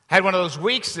Had one of those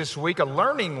weeks this week, a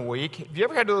learning week. Have you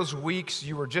ever had those weeks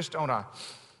you were just on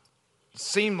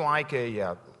seemed like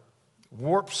a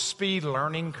warp speed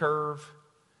learning curve?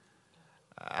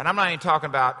 And I'm not even talking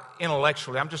about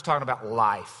intellectually, I'm just talking about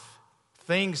life.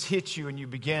 Things hit you and you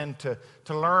begin to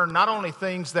learn not only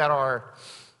things that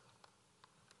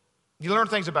you learn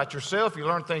things about yourself, you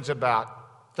learn things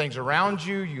about things around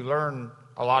you, you learn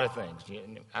a lot of things.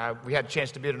 We had a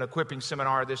chance to be at an equipping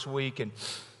seminar this week, and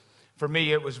for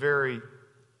me it was very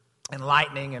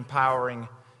enlightening, empowering,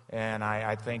 and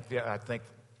I thank the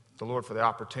Lord for the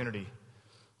opportunity.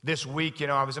 This week,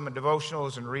 I was in my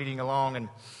devotionals and reading along, and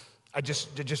it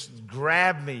just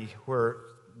grabbed me where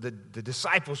the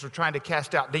disciples were trying to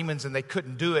cast out demons and they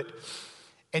couldn't do it.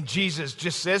 And Jesus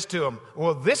just says to them,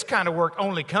 well, this kind of work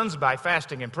only comes by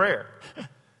fasting and prayer.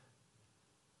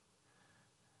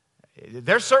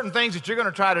 There's certain things that you're going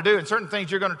to try to do and certain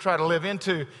things you're going to try to live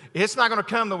into. It's not going to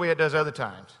come the way it does other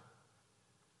times.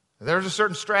 There's a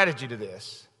certain strategy to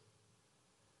this.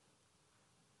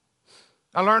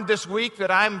 I learned this week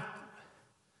that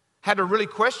had to really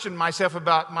question myself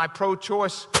about my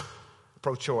pro-life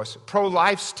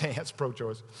stance,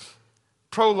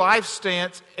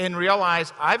 and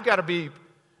realize I've got to be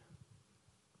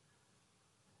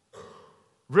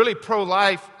really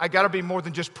pro-life. I got to be more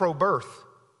than just pro-birth.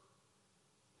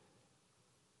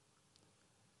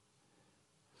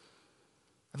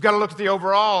 I've got to look at the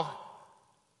overall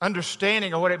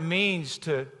understanding of what it means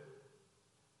to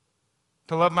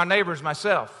love my neighbors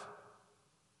myself.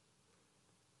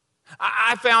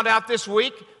 I found out this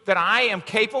week that I am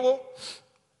capable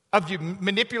of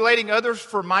manipulating others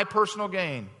for my personal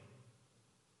gain.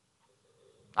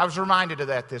 I was reminded of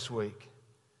that this week.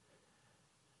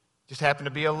 Just happened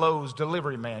to be a Lowe's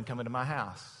delivery man coming to my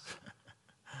house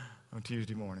on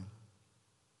Tuesday morning.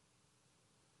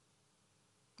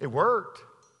 It worked.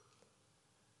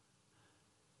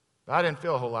 But I didn't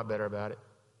feel a whole lot better about it.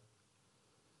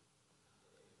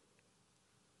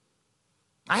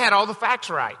 I had all the facts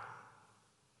right.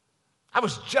 I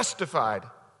was justified,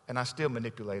 and I still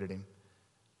manipulated him.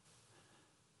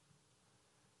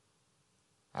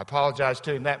 I apologized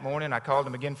to him that morning. I called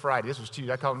him again Friday. This was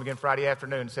Tuesday. I called him again Friday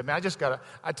afternoon and said, man,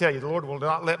 I tell you, the Lord will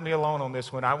not let me alone on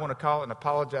this one. I want to call and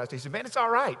apologize. He said, man, it's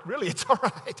all right. Really, it's all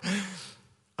right.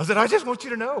 I said, I just want you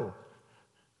to know.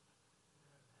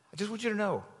 I just want you to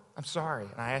know. I'm sorry,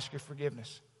 and I ask your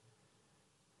forgiveness.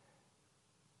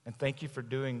 And thank you for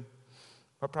doing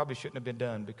what probably shouldn't have been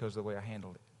done because of the way I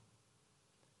handled it.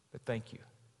 But thank you.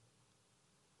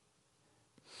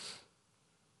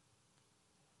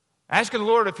 Asking the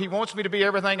Lord if He wants me to be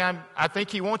everything I think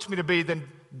He wants me to be, then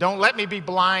don't let me be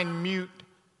blind, mute,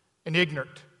 and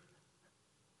ignorant.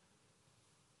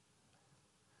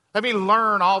 Let me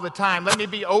learn all the time. Let me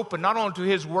be open, not only to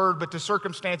His Word, but to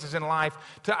circumstances in life.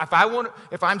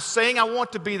 If I'm saying I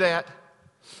want to be that,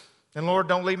 then Lord,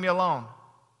 don't leave me alone.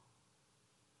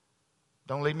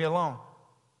 Don't leave me alone.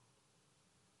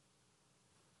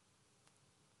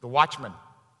 The watchman.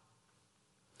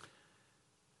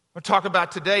 We'll talk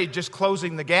about today just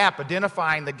closing the gap,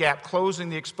 identifying the gap, closing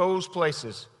the exposed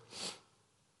places.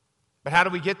 But how do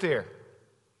we get there?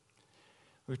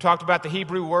 We've talked about the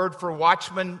Hebrew word for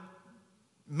watchman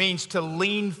means to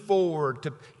lean forward,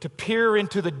 to peer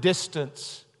into the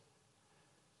distance,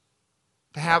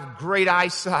 to have great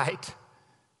eyesight.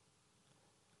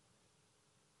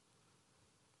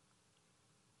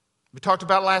 We talked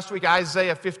about last week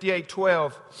Isaiah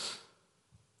 58:12,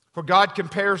 where God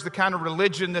compares the kind of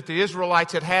religion that the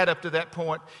Israelites had up to that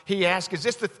point. He asked, is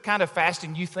this the kind of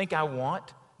fasting you think I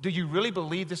want? Do you really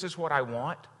believe this is what I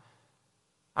want?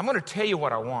 I'm going to tell you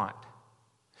what I want.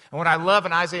 And what I love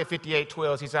in Isaiah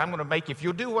 58:12, he said, I'm going to make you, if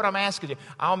you'll do what I'm asking you,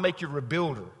 I'll make you a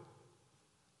rebuilder.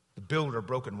 The builder of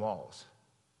broken walls.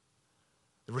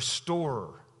 The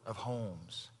restorer of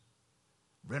homes.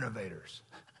 Renovators.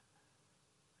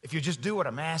 If you just do what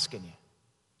I'm asking you.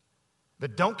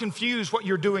 But don't confuse what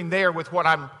you're doing there with what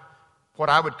I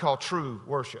would call true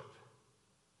worship.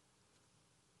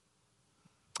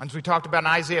 And as we talked about in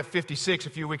Isaiah 56 a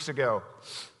few weeks ago,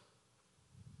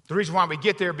 the reason why we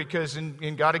get there, because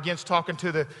in God against talking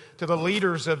to the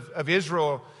leaders of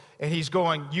Israel, and He's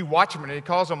going, you watchmen, and He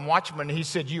calls them watchmen, and He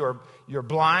said, you're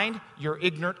blind, you're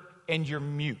ignorant, and you're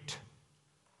mute.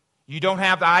 You don't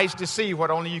have the eyes to see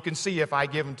what only you can see if I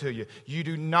give them to you. You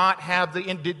do not have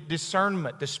the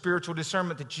discernment, the spiritual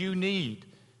discernment that you need.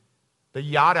 The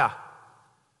yada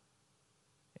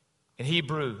in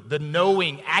Hebrew, the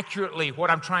knowing accurately what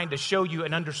I'm trying to show you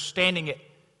and understanding it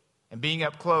and being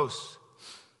up close.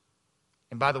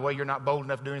 And by the way, you're not bold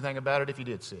enough to do anything about it if you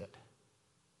did see it.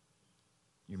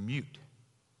 You're mute.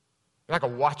 You're like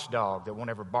a watchdog that won't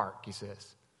ever bark, he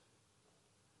says.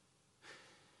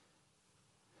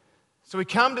 So we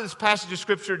come to this passage of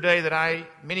Scripture today that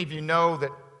many of you know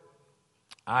that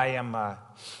I am a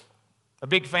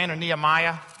big fan of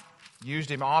Nehemiah. Used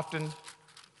him often.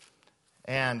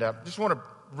 And just want to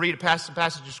read a passage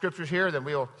of Scriptures here, then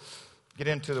we'll get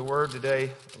into the Word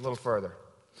today a little further.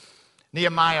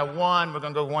 Nehemiah 1, we're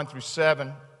going to go 1 through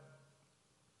 7.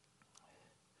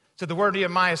 So the word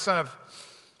Nehemiah, son of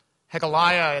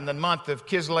Hekeliah, in the month of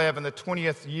Kislev in the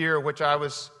 20th year, which I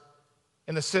was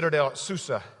in the citadel at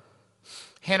Susa.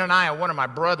 Hananiah, one of my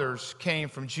brothers, came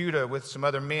from Judah with some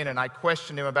other men, and I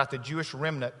questioned him about the Jewish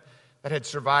remnant that had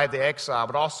survived the exile,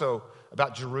 but also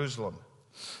about Jerusalem.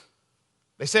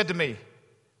 They said to me,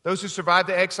 those who survived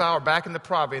the exile are back in the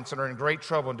province and are in great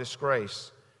trouble and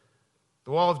disgrace.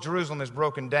 The wall of Jerusalem is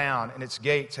broken down, and its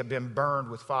gates have been burned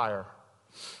with fire.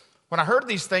 When I heard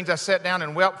these things, I sat down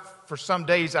and wept for some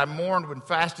days. I mourned and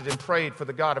fasted and prayed for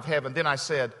the God of heaven. Then I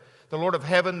said, the Lord of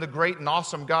heaven, the great and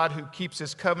awesome God who keeps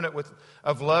his covenant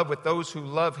of love with those who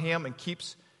love him and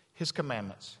keeps his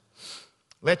commandments.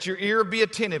 Let your ear be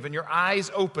attentive and your eyes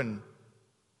open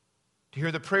to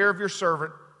hear the prayer of your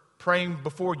servant, praying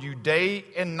before you day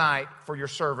and night for your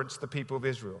servants, the people of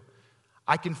Israel.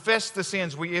 I confess the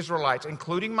sins we Israelites,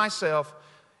 including myself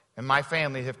and my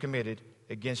family, have committed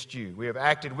against you. We have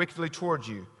acted wickedly towards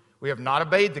you. We have not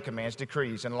obeyed the commands,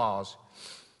 decrees, and laws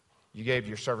you gave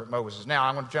your servant Moses. Now,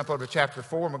 I'm going to jump over to chapter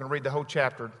 4, and we're going to read the whole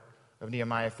chapter of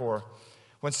Nehemiah 4.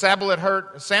 When Sanballat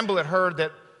heard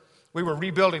that we were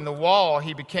rebuilding the wall,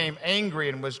 he became angry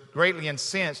and was greatly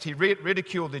incensed. He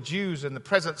ridiculed the Jews in the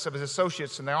presence of his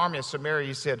associates in the army of Samaria.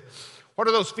 He said, what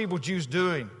are those feeble Jews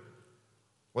doing?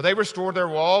 Will they restore their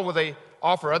wall? Will they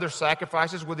offer other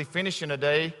sacrifices? Will they finish in a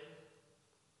day?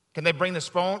 Can they bring the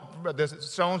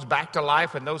stones back to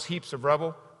life and those heaps of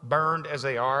rubble, burned as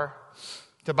they are?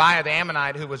 Tobiah the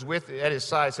Ammonite, who was at his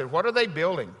side, said, what are they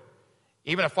building?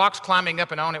 Even a fox climbing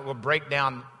up and on it will break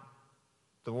down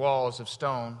the walls of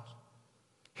stone.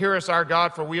 Hear us, our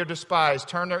God, for we are despised.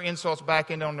 Turn their insults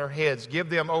back in on their heads. Give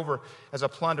them over as a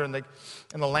plunder in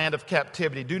the land of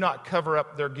captivity. Do not cover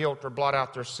up their guilt or blot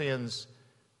out their sins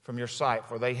from your sight,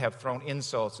 for they have thrown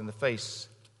insults in the face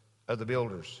of the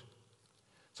builders.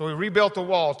 So we rebuilt the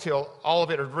wall till all of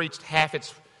it had reached half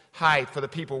its height, for the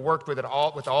people worked with it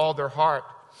with all their heart.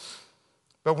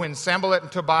 But when Sanballat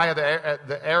and Tobiah,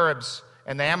 the Arabs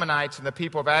and the Ammonites and the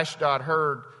people of Ashdod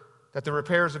heard that the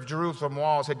repairs of Jerusalem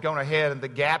walls had gone ahead and the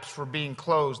gaps were being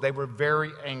closed, they were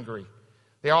very angry.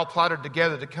 They all plotted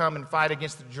together to come and fight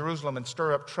against Jerusalem and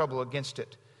stir up trouble against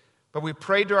it. But we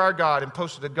prayed to our God and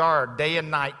posted a guard day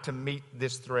and night to meet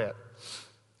this threat.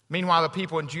 Meanwhile, the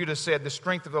people in Judah said, the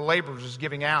strength of the laborers is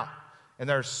giving out, and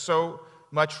there's so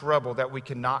much rubble that we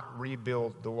cannot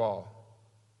rebuild the wall.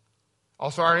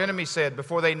 Also, our enemy said,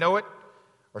 before they know it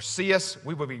or see us,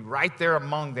 we will be right there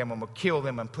among them and will kill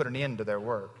them and put an end to their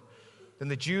work. Then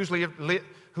the Jews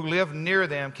who lived near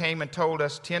them came and told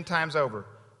us 10 times over,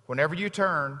 whenever you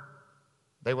turn,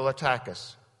 they will attack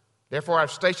us. Therefore,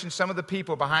 I've stationed some of the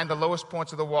people behind the lowest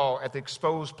points of the wall at the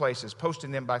exposed places,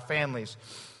 posting them by families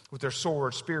with their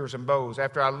swords, spears, and bows.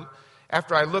 After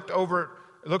I looked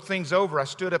things over, I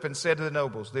stood up and said to the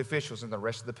nobles, the officials, and the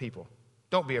rest of the people,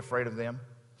 don't be afraid of them.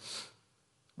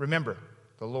 Remember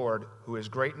the Lord, who is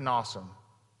great and awesome,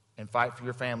 and fight for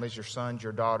your families, your sons,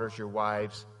 your daughters, your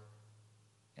wives,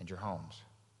 and your homes.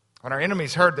 When our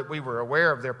enemies heard that we were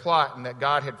aware of their plot and that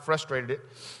God had frustrated it,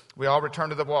 we all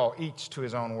returned to the wall, each to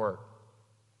his own work.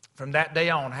 From that day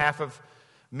on, half of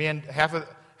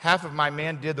my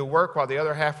men did the work, while the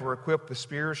other half were equipped with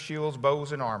spears, shields,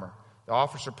 bows, and armor. The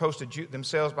officers posted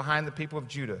themselves behind the people of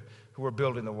Judah who were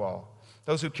building the wall.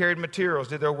 Those who carried materials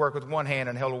did their work with one hand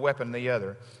and held a weapon in the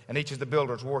other, and each of the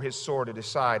builders wore his sword at his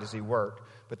side as he worked.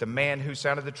 But the man who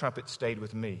sounded the trumpet stayed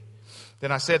with me.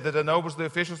 Then I said to the nobles, the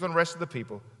officials, and the rest of the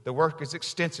people, the work is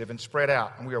extensive and spread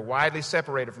out, and we are widely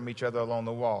separated from each other along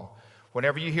the wall.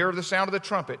 Whenever you hear the sound of the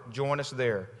trumpet, join us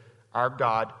there. Our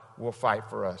God will fight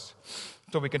for us.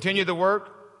 So we continued the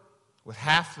work with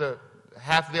half of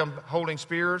them holding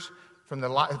spears from the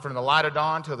light of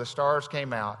dawn till the stars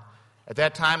came out. At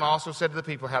that time I also said to the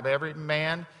people, have every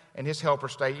man and his helper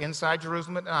stay inside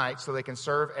Jerusalem at night so they can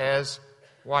serve as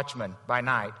watchmen by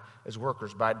night, as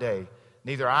workers by day.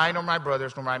 Neither I nor my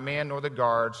brothers nor my men nor the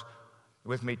guards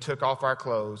with me took off our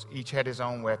clothes. Each had his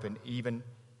own weapon, even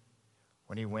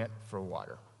when he went for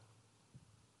water.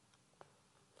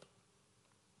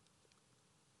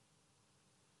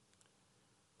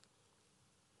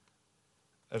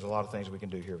 There's a lot of things we can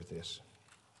do here with this.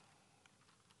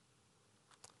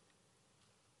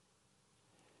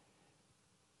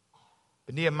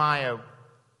 But Nehemiah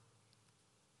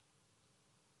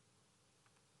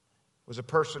was a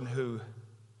person who,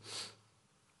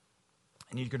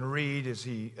 and you can read as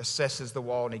he assesses the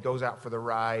wall and he goes out for the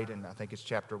ride, and I think it's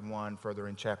chapter 1, further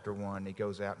in chapter 1, he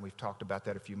goes out, and we've talked about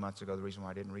that a few months ago, the reason why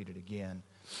I didn't read it again.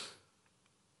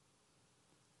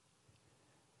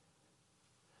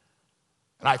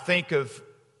 And I think of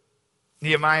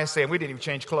Nehemiah saying, we didn't even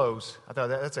change clothes. I thought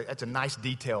that's a nice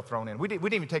detail thrown in. We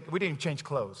didn't even change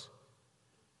clothes.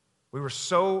 We were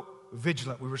so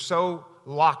vigilant. We were so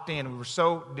locked in. We were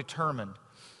so determined.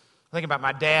 I think about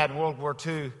my dad in World War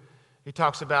II. He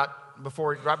talks about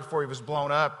right before he was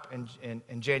blown up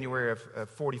in January of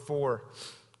 44,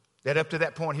 that up to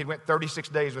that point he went 36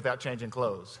 days without changing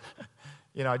clothes.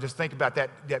 You know, just think about that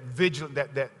vigilant,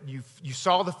 that you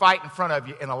saw the fight in front of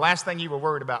you, and the last thing you were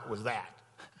worried about was that.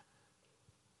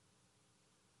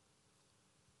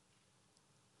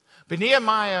 But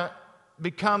Nehemiah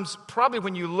becomes, probably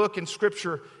when you look in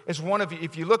Scripture, as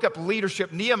if you look up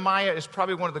leadership, Nehemiah is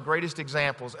probably one of the greatest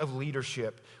examples of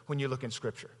leadership when you look in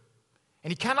Scripture.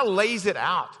 And he kind of lays it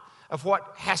out of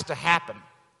what has to happen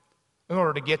in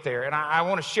order to get there. And I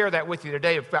want to share that with you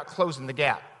today about closing the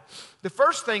gap. The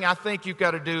first thing I think you've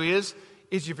got to do is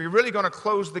if you're really going to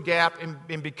close the gap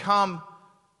and become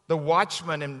the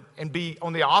watchman and be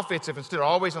on the offensive instead of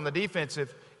always on the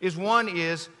defensive, is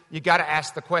you got to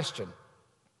ask the question.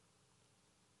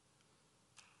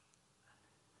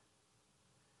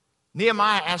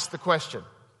 Nehemiah asked the question.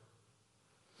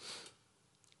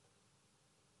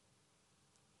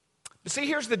 But see,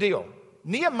 here's the deal.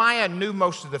 Nehemiah knew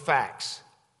most of the facts.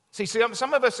 See,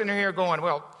 some of us in here are going,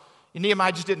 well,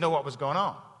 Nehemiah just didn't know what was going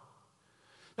on.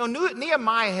 No,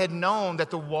 Nehemiah had known that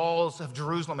the walls of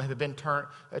Jerusalem had been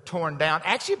torn down.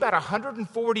 Actually, about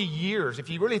 140 years. If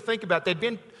you really think about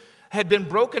it, had been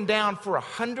broken down for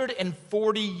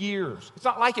 140 years. It's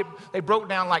not like they broke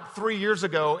down like 3 years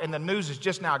ago and the news is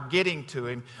just now getting to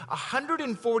him.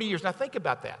 140 years. Now think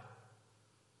about that.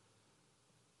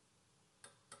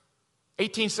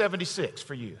 1876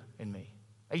 for you and me.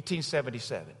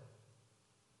 1877.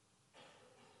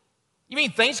 You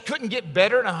mean things couldn't get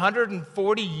better in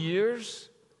 140 years?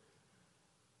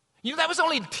 You know, that was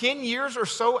only 10 years or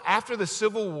so after the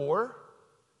Civil War.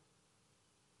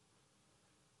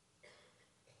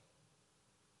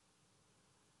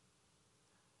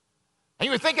 And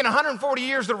you were thinking 140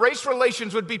 years, the race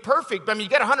relations would be perfect. I mean, you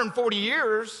got 140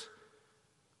 years,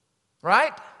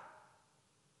 right?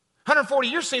 140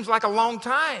 years seems like a long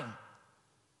time,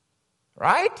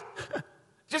 right? It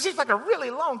just seems like a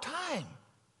really long time.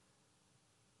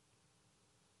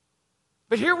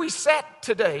 But here we sat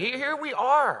today. Here we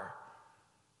are.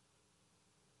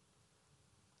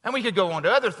 And we could go on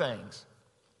to other things.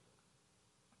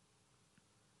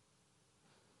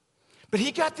 But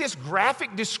he got this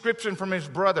graphic description from his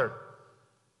brother.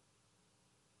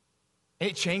 And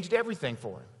it changed everything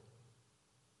for him.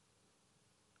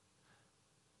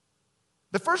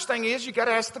 The first thing is you got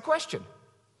to ask the question,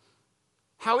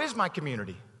 how is my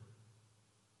community?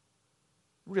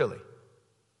 Really?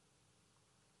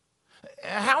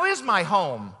 How is my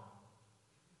home?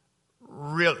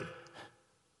 Really?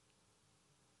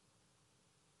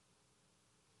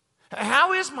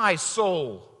 How is my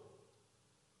soul?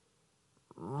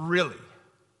 Really?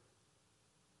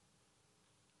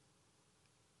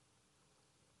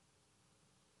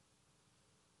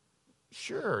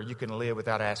 Sure, you can live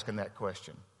without asking that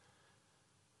question.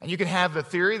 And you can have the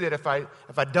theory that if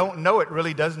I don't know, it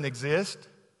really doesn't exist.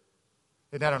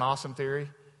 Isn't that an awesome theory?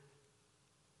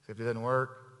 Except it doesn't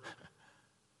work.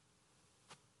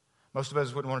 Most of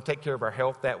us wouldn't want to take care of our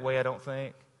health that way, I don't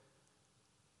think.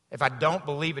 If I don't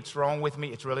believe it's wrong with me,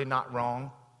 it's really not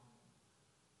wrong.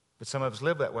 But some of us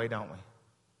live that way, don't we?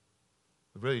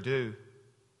 We really do.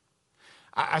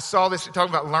 I saw this,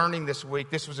 talking about learning this week.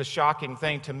 This was a shocking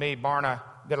thing to me. Barna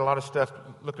did a lot of stuff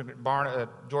looking at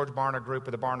George Barna Group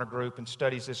or the Barna Group and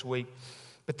studies this week.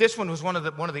 But this one was one of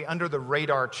the under the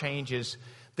radar changes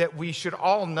that we should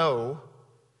all know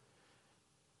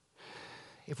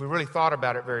if we really thought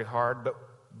about it very hard,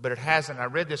 but it hasn't. I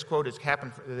read this quote.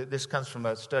 This comes from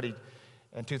a study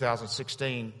in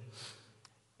 2016.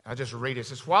 I'll just read it. It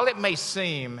says, while it may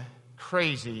seem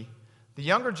crazy, the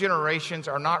younger generations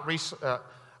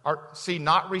see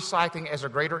not recycling as a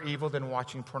greater evil than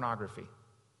watching pornography.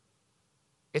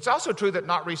 It's also true that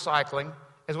not recycling,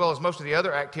 as well as most of the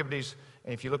other activities,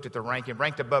 and if you looked at the ranking,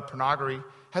 ranked above pornography,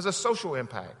 has a social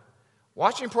impact.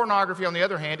 Watching pornography, on the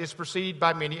other hand, is perceived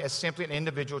by many as simply an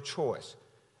individual choice,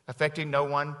 affecting no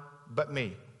one but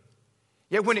me.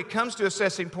 Yet when it comes to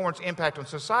assessing porn's impact on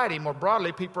society more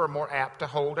broadly, people are more apt to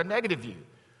hold a negative view,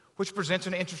 which presents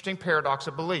an interesting paradox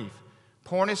of belief.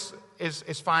 Porn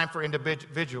is fine for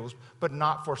individuals, but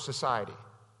not for society.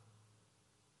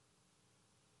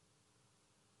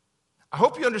 I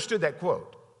hope you understood that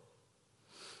quote.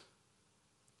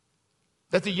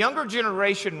 That the younger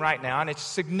generation right now, and it's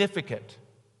significant,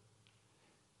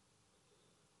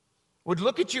 would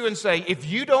look at you and say, if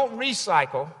you don't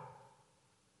recycle,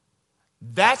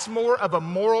 that's more of a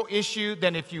moral issue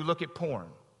than if you look at porn.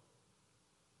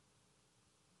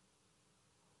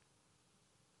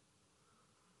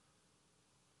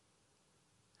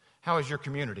 How is your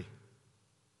community?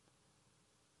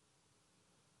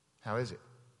 How is it?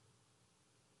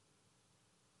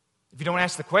 If you don't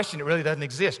ask the question, it really doesn't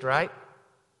exist, right?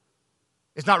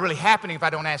 It's not really happening if I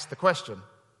don't ask the question.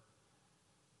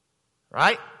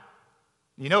 Right?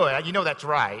 You know that's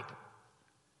right.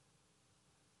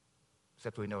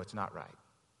 Except we know it's not right.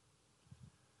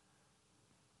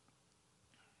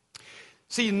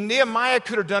 See, Nehemiah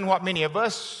could have done what many of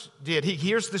us did. He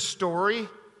hears the story.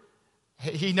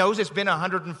 He knows it's been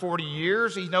 140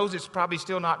 years. He knows it's probably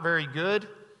still not very good.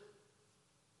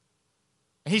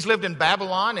 He's lived in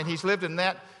Babylon, and he's lived in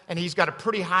that, and he's got a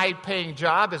pretty high-paying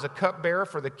job as a cupbearer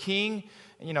for the king.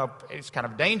 You know, it's kind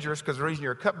of dangerous because the reason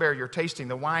you're a cupbearer, you're tasting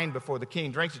the wine before the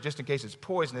king drinks it, just in case it's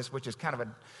poisonous, which is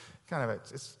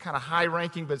it's kind of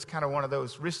high-ranking, but it's kind of one of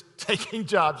those risk-taking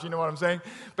jobs. You know what I'm saying?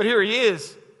 But here he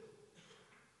is.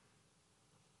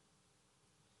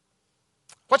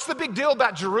 What's the big deal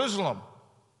about Jerusalem?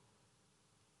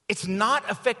 It's not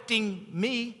affecting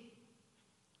me.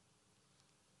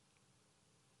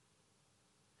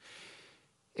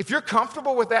 If you're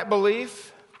comfortable with that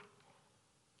belief,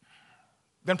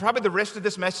 then probably the rest of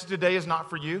this message today is not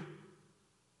for you.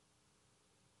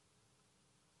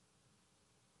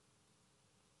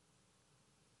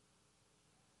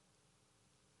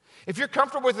 If you're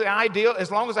comfortable with the idea, as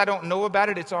long as I don't know about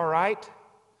it, it's all right,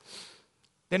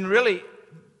 then really,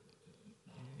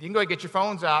 you can go and get your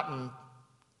phones out and,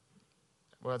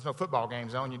 well, there's no football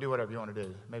games on. You do whatever you want to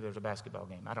do. Maybe there's a basketball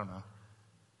game. I don't know.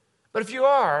 But if you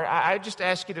are, I just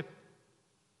ask you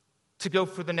to go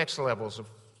for the next levels of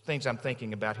things I'm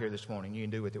thinking about here this morning. You can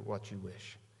do with it what you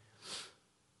wish.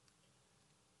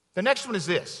 The next one is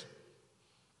this.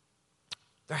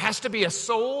 There has to be a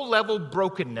soul-level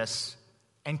brokenness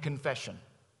and confession.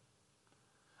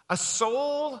 A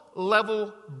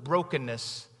soul-level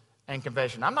brokenness and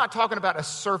confession. I'm not talking about a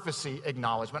surfacey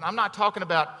acknowledgement. I'm not talking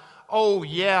about, oh,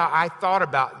 yeah, I thought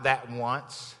about that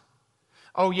once.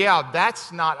 Oh, yeah,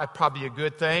 that's not probably a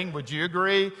good thing. Would you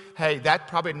agree? Hey, that's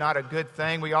probably not a good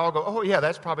thing. We all go, oh, yeah,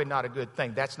 that's probably not a good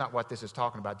thing. That's not what this is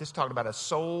talking about. This is talking about a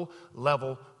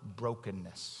soul-level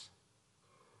brokenness.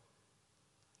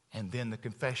 And then the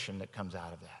confession that comes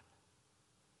out of that.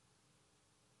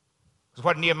 So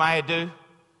what did Nehemiah do?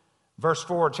 Verse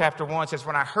 4, chapter 1 says,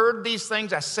 when I heard these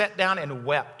things, I sat down and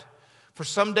wept. For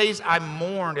some days I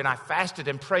mourned and I fasted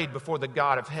and prayed before the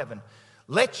God of heaven.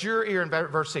 Let your ear, in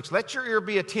verse 6, let your ear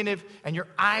be attentive and your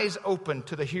eyes open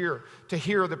to hear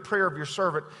the prayer of your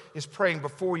servant is praying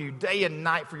before you day and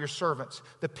night for your servants,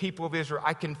 the people of Israel.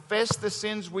 I confess the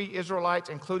sins we Israelites,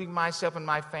 including myself and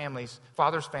my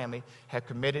father's family, have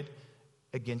committed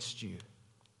against you.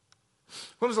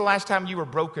 When was the last time you were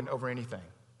broken over anything?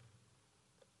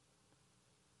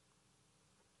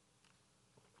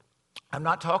 I'm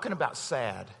not talking about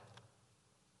sad.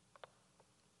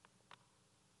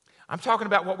 I'm talking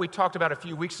about what we talked about a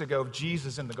few weeks ago of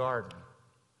Jesus in the garden.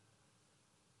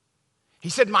 He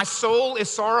said, my soul is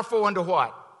sorrowful unto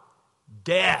what?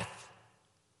 Death.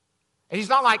 And he's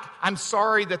not like, I'm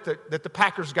sorry that the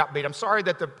Packers got beat. I'm sorry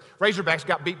that the Razorbacks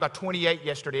got beat by 28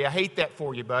 yesterday. I hate that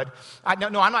for you, bud.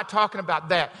 No, I'm not talking about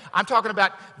that. I'm talking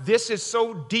about this is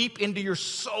so deep into your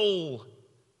soul.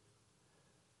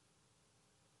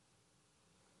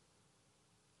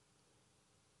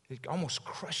 It almost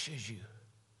crushes you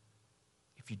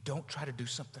if you don't try to do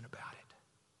something about it.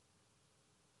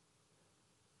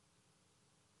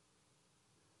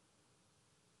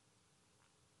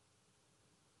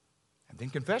 And then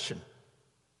confession.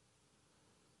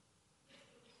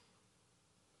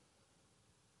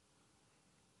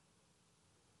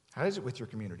 How is it with your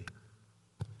community?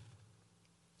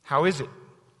 How is it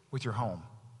with your home?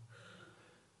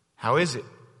 How is it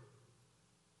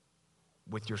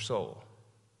with your soul?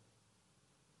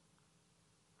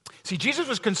 See, Jesus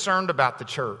was concerned about the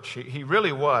church. He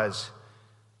really was,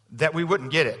 that we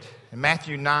wouldn't get it. In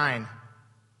Matthew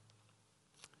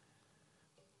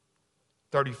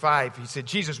 9:35, he said,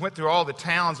 Jesus went through all the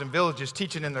towns and villages,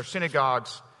 teaching in their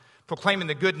synagogues, proclaiming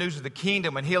the good news of the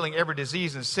kingdom and healing every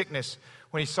disease and sickness.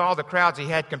 When he saw the crowds, he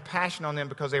had compassion on them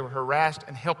because they were harassed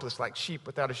and helpless like sheep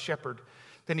without a shepherd.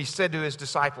 Then he said to his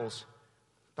disciples,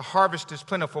 The harvest is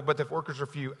plentiful, but the workers are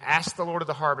few. Ask the Lord of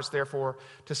the harvest, therefore,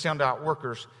 to send out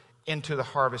workers into the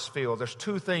harvest field. There's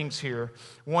two things here.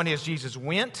 One is Jesus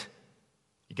went.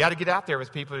 You got to get out there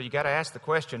with people. You got to ask the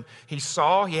question. He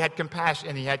saw, he had compassion,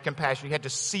 and he had compassion. You had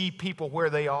to see people where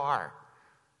they are.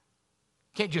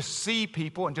 You can't just see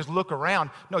people and just look around.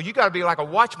 No, you got to be like a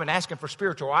watchman asking for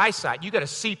spiritual eyesight. You got to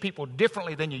see people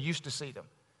differently than you used to see them.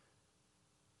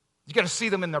 You got to see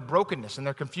them in their brokenness and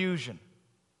their confusion.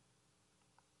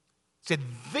 He said,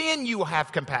 then you will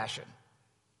have compassion.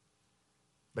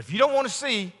 But if you don't want to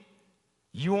see,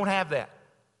 you won't have that.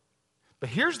 But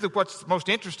here's what's most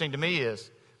interesting to me is,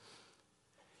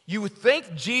 you would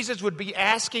think Jesus would be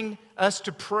asking us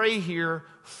to pray here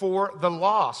for the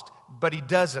lost, but he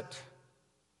doesn't.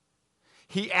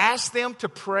 He asked them to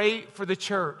pray for the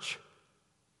church.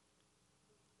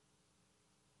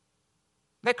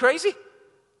 Isn't that crazy?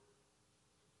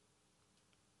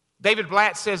 David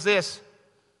Blatt says this.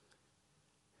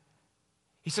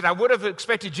 He said, I would have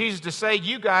expected Jesus to say,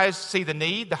 you guys see the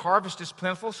need, the harvest is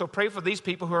plentiful, so pray for these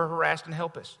people who are harassed and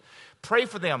helpless. Pray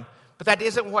for them. But that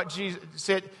isn't what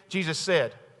Jesus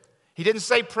said. He didn't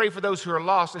say pray for those who are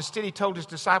lost. Instead, he told his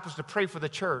disciples to pray for the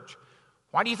church.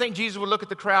 Why do you think Jesus would look at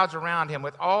the crowds around him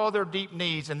with all their deep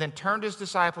needs and then turn to his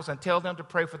disciples and tell them to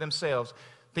pray for themselves?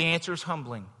 The answer is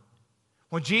humbling.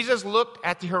 When Jesus looked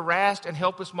at the harassed and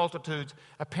helpless multitudes,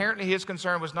 apparently his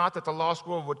concern was not that the lost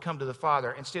world would come to the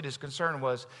Father. Instead, his concern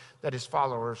was that his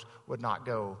followers would not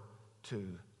go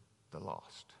to the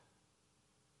lost.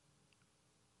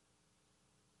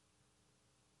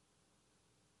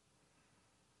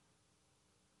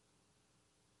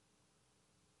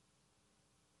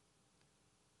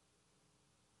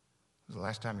 When was the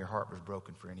last time your heart was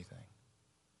broken for anything?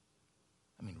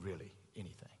 I mean, really,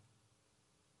 anything.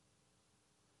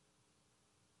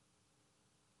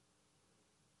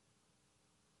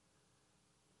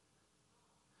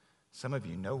 Some of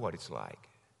you know what it's like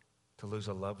to lose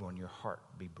a loved one, your heart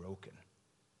be broken.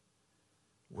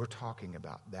 We're talking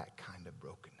about that kind of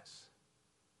brokenness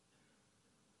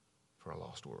for a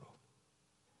lost world.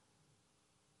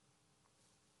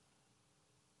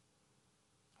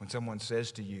 When someone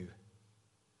says to you,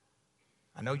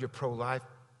 I know you're pro-life,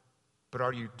 but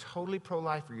are you totally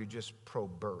pro-life or are you just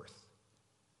pro-birth?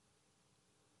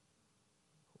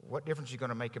 What difference are you going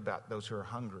to make about those who are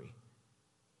hungry,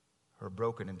 who are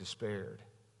broken and despaired?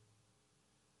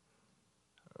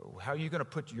 How are you going to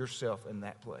put yourself in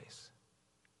that place?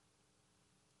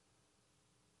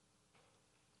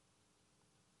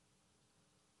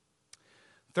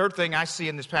 Third thing I see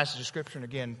in this passage of Scripture, and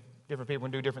again, different people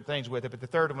can do different things with it, but the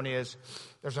third one is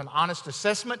there's an honest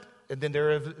assessment and then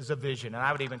there is a vision, and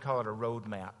I would even call it a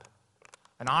roadmap.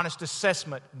 An honest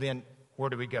assessment, then where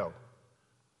do we go?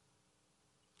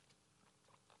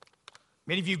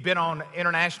 Many of you have been on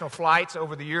international flights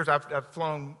over the years. I've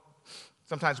flown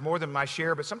sometimes more than my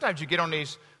share, but sometimes you get on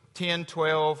these 10,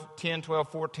 12,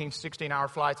 14, 16-hour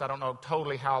flights. I don't know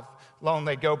totally how long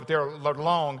they go, but they're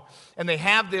long. And they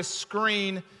have this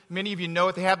screen. Many of you know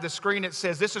it. They have the screen that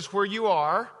says, this is where you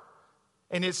are.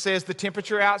 And it says the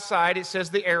temperature outside. It says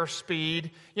the airspeed.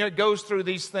 You know, it goes through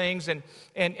these things. And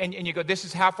you go, this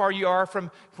is how far you are from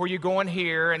where you're going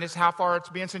here. And this is how far it's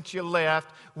been since you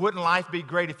left. Wouldn't life be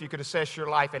great if you could assess your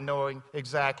life and knowing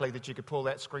exactly that you could pull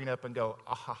that screen up and go,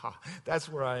 that's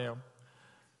where I am.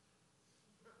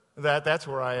 That's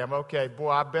where I am. Okay, boy,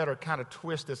 I better kind of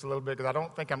twist this a little bit because I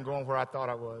don't think I'm going where I thought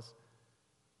I was.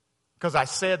 Because I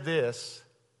said this,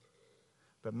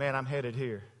 but man, I'm headed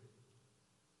here.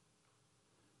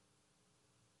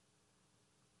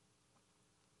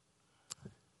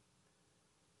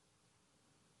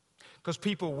 Because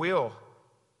people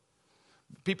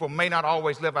may not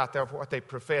always live out there what they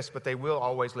profess, but they will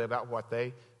always live out what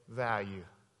they value.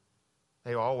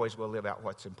 They always will live out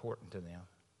what's important to them.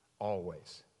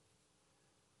 Always.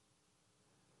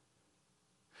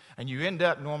 And you end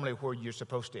up normally where you're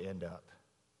supposed to end up.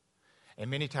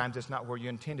 And many times it's not where you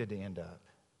intended to end up.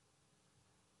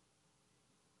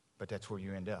 But that's where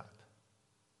you end up.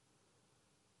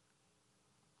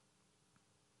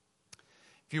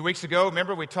 A few weeks ago,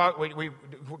 remember we talked,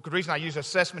 the reason I use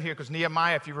assessment here, because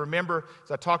Nehemiah, if you remember,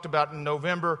 as I talked about in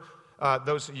November,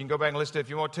 those you can go back and listen to it if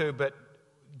you want to, but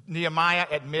Nehemiah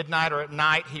at midnight or at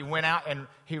night, he went out and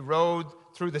he rode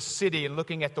through the city and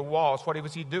looking at the walls. What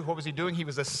was he doing? He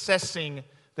was assessing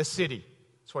the city.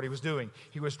 That's what he was doing.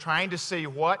 He was trying to see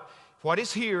what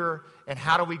is here and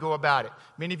how do we go about it.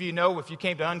 Many of you know if you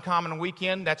came to Uncommon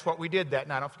Weekend, that's what we did that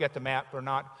night. Don't forget the map or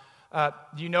not.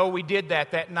 We did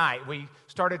that night. We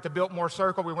started at the Biltmore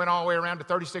Circle. We went all the way around to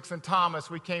 36th and Thomas.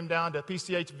 We came down to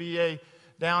PCH VA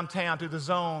downtown to the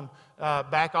Zone,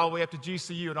 back all the way up to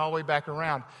GCU and all the way back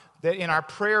around. That in our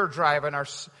prayer drive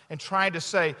and trying to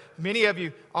say, many of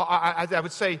you, I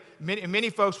would say,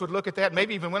 many folks would look at that,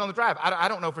 maybe even went on the drive. I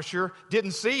don't know for sure,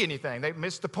 didn't see anything. They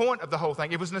missed the point of the whole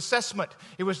thing. It was an assessment.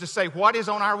 It was to say, what is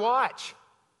on our watch?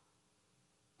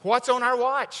 What's on our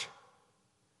watch?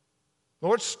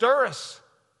 Lord, stir us.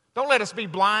 Don't let us be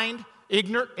blind,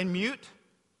 ignorant, and mute.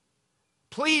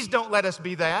 Please don't let us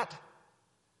be that.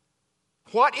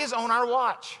 What is on our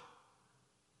watch?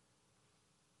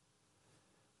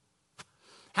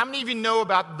 How many of you know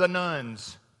about the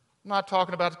nuns? I'm not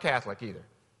talking about the Catholic either.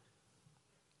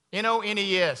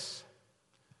 N-O-N-E-S.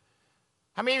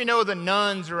 How many of you know the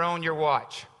nuns are on your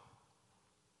watch?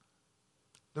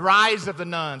 The Rise of the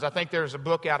Nuns. I think there's a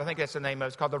book out. I think that's the name of it.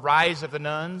 It's called The Rise of the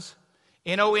Nuns.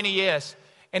 N-O-N-E-S.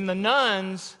 And the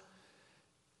nuns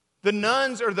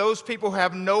are those people who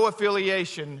have no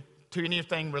affiliation to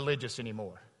anything religious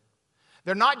anymore.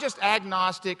 They're not just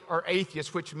agnostic or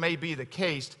atheists, which may be the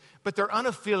case, but they're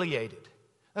unaffiliated.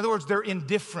 In other words, they're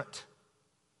indifferent.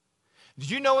 Did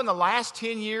you know in the last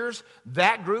 10 years,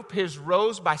 that group has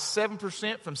rose by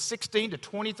 7% from 16 to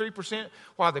 23%,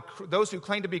 while those who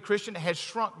claim to be Christian has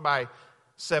shrunk by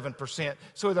 7%.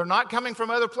 So they're not coming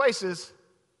from other places,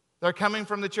 they're coming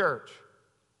from the church.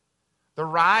 The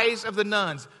rise of the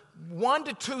nuns. 1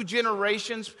 to 2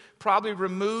 generations probably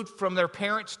removed from their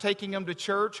parents taking them to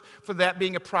church, for that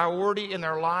being a priority in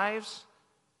their lives.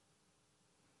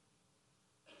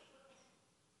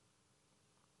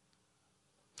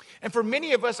 And for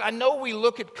many of us, I know we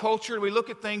look at culture, we look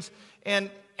at things, and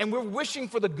we're wishing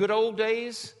for the good old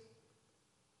days.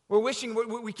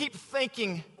 We keep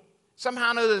thinking somehow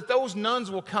or another that those nuns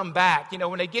will come back.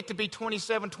 When they get to be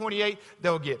 27, 28,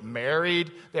 they'll get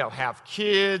married, they'll have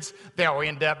kids, they'll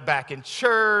end up back in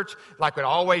church like it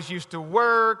always used to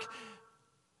work.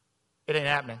 It ain't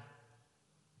happening.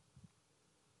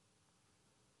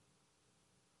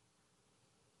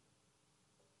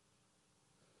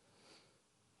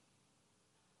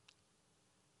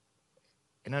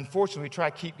 And unfortunately, we try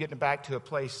to keep getting back to a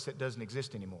place that doesn't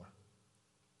exist anymore.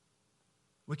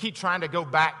 We keep trying to go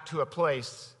back to a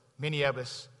place, many of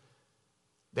us,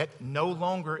 that no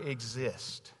longer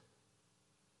exists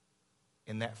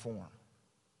in that form.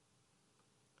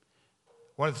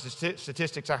 One of the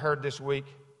statistics I heard this week,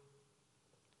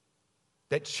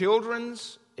 that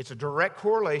it's a direct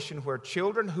correlation where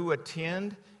children who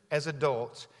attend as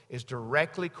adults is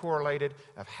directly correlated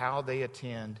of how they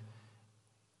attend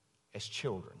as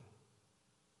children.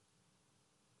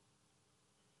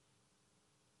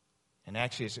 And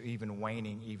actually, it's even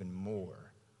waning even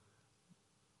more.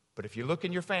 But if you look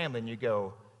in your family and you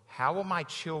go, how will my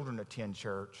children attend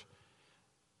church?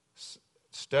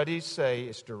 Studies say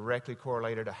it's directly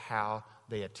correlated to how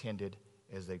they attended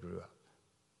as they grew up.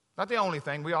 Not the only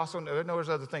thing. We also know there's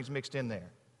other things mixed in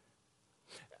there.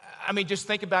 I mean, just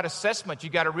think about assessment.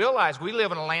 You got to realize we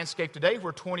live in a landscape today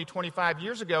where 20, 25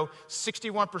 years ago,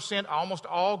 61%, almost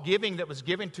all giving that was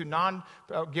given to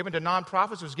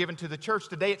nonprofits was given to the church.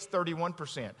 Today, it's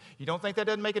 31%. You don't think that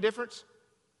doesn't make a difference?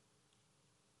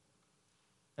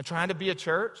 And trying to be a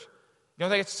church? You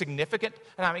don't think it's significant?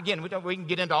 And I mean, again, we can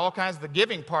get into all kinds of the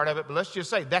giving part of it, but let's just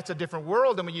say that's a different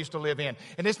world than we used to live in.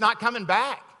 And it's not coming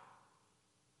back.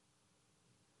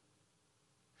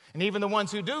 And even the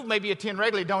ones who do maybe attend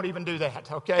regularly don't even do that,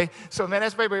 okay? So, man,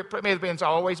 that's maybe it's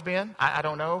always been. I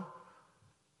don't know.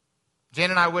 Jen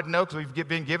and I wouldn't know because we've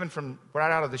been given from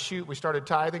right out of the chute. We started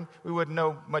tithing. We wouldn't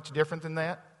know much different than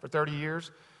that for 30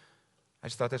 years. I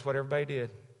just thought that's what everybody did.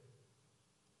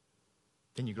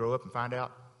 Then you grow up and find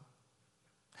out.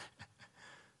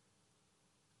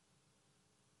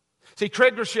 See,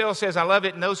 Craig Groeschel says, I love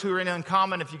it, and those who are in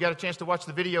Uncommon, if you got a chance to watch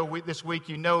the video this week,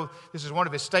 you know this is one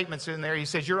of his statements in there. He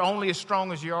says, you're only as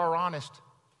strong as you are honest.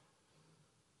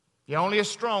 You're only as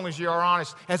strong as you are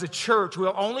honest. As a church,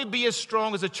 we'll only be as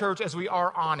strong as a church as we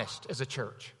are honest as a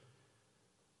church.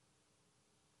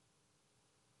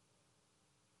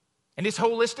 And it's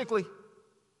holistically.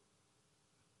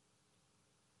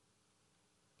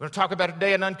 We're going to talk about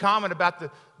today in Uncommon about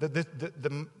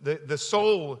the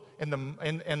soul and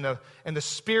the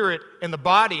spirit and the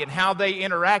body and how they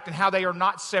interact and how they are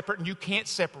not separate, and you can't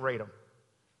separate them.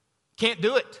 Can't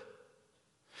do it.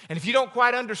 And if you don't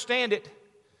quite understand it,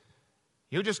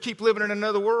 you'll just keep living in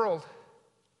another world.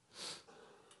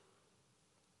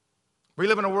 We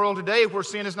live in a world today where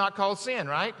sin is not called sin,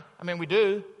 right? I mean, we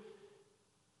do.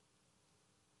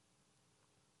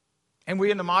 And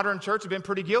we in the modern church have been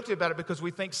pretty guilty about it because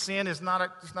we think sin is not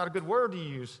a good word to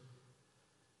use.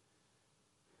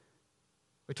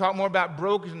 We talk more about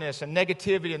brokenness and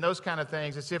negativity and those kind of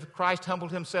things, as if Christ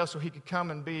humbled himself so he could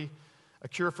come and be a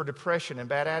cure for depression and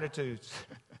bad attitudes.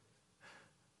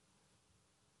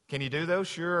 Can he do those?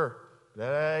 Sure.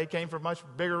 He came for much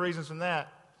bigger reasons than that.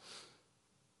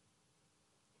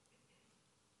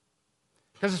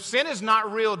 Because if sin is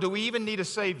not real, do we even need a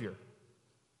Savior?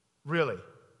 Really?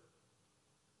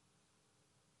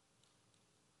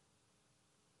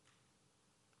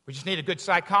 We just need a good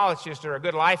psychologist or a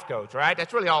good life coach, right?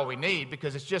 That's really all we need,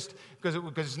 because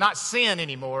it's not sin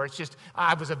anymore. It's just,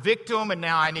 I was a victim and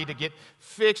now I need to get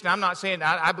fixed. And I'm not saying,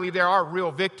 I believe there are real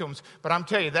victims, but I'm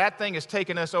telling you, that thing has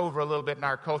taken us over a little bit in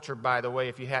our culture, by the way,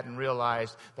 if you hadn't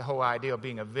realized the whole idea of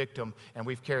being a victim, and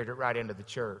we've carried it right into the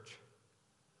church.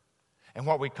 And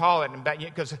what we call it,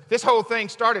 because this whole thing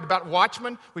started about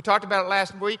watchmen. We talked about it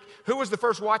last week. Who was the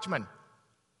first watchman?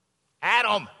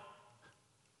 Adam.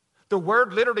 The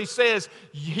word literally says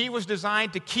he was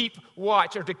designed to keep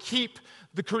watch, or to keep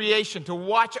the creation, to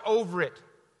watch over it.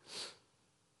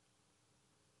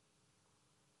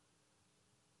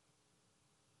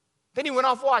 Then he went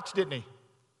off watch, didn't he?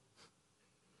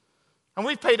 And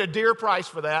we've paid a dear price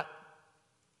for that.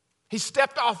 He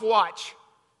stepped off watch.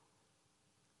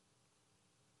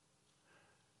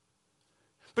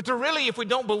 But if we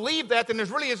don't believe that, then there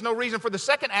really is no reason for the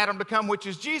second Adam to come, which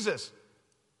is Jesus.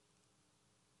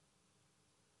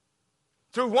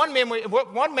 Through one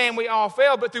man we all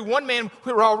fell, but through one man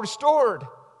we were all restored.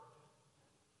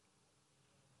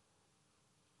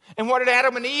 And what did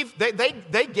Adam and Eve?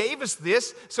 They gave us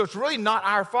this, so it's really not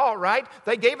our fault, right?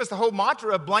 They gave us the whole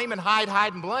mantra of blame and hide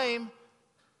and blame.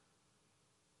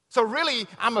 So really,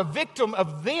 I'm a victim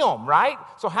of them, right?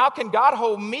 So how can God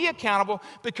hold me accountable?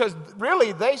 Because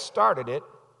really, they started it.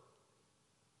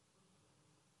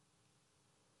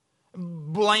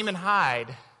 Blame and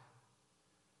hide.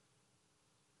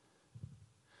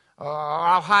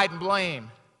 I'll hide and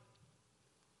blame.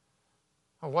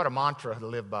 Oh, what a mantra to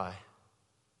live by.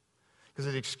 Because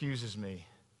it excuses me.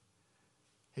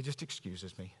 It just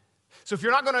excuses me. So if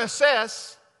you're not going to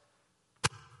assess,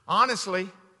 honestly,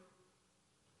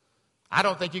 I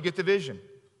don't think you get the vision.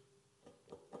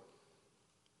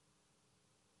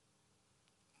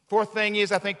 Fourth thing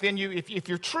is, I think then if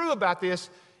you're true about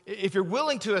this, if you're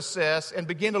willing to assess and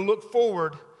begin to look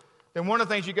forward, then one of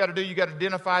the things you got to do, you got to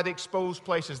identify the exposed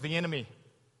places, the enemy,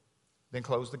 then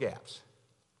close the gaps.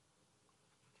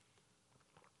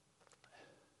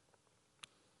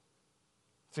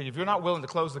 See, if you're not willing to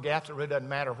close the gaps, it really doesn't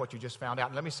matter what you just found out.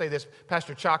 And let me say this,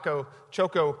 Pastor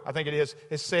Choco, I think it is,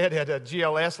 has said at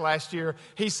GLS last year,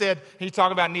 he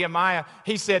talked about Nehemiah,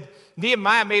 he said,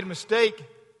 Nehemiah made a mistake.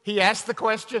 He asked the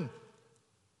question,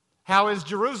 how is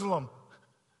Jerusalem?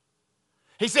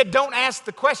 He said, don't ask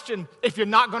the question if you're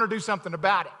not going to do something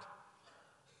about it.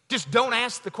 Just don't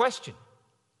ask the question.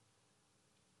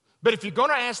 But if you're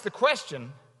going to ask the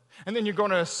question, and then you're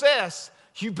going to assess,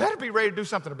 you better be ready to do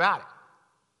something about it.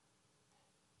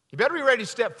 You better be ready to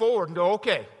step forward and go,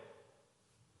 okay.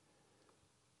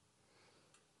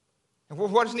 And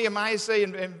what does Nehemiah say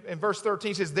in verse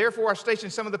 13? He says, therefore I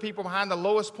stationed some of the people behind the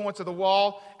lowest points of the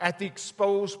wall at the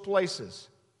exposed places.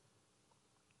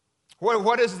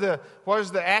 What is the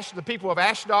people of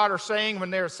Ashdod are saying when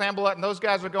they're Sanballat and those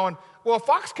guys are going, well, a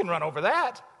fox can run over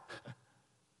that.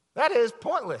 That is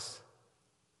pointless.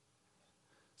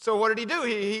 So what did he do?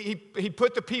 He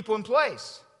put the people in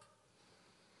place.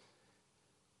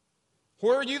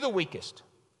 Where are you the weakest?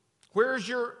 Where is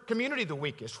your community the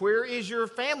weakest? Where is your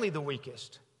family the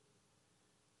weakest?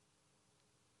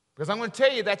 Because I'm going to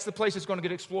tell you that's the place that's going to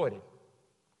get exploited.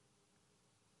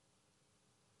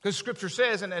 Because Scripture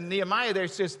says, and Nehemiah there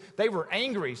says, they were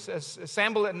angry.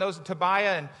 Sanballat and those of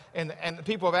Tobiah and the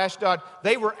people of Ashdod,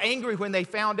 they were angry when they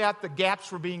found out the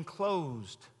gaps were being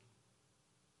closed.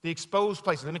 The exposed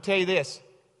places. Let me tell you this.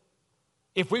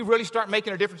 If we really start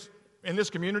making a difference in this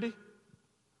community,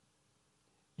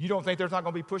 you don't think there's not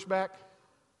going to be pushback?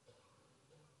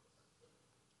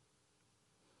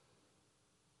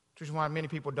 Which is why many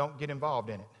people don't get involved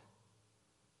in it.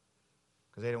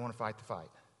 Because they don't want to fight the fight.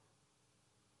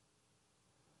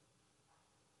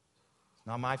 It's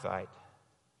not my fight.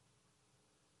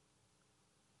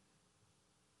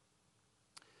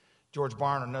 George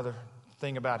Barna, another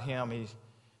thing about him,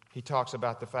 he talks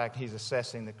about the fact he's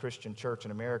assessing the Christian church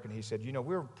in America. And he said,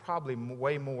 we're probably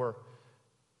way more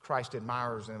Christ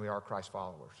admirers than we are Christ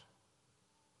followers.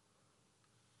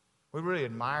 We really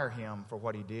admire him for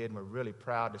what he did, and we're really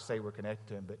proud to say we're connected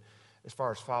to him. But as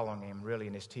far as following him, really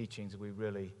in his teachings, we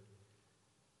really,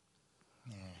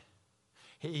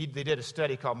 They did a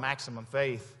study called Maximum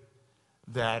Faith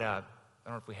that, I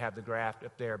don't know if we have the graph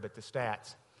up there, but the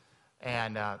stats.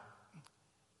 And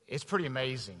It's pretty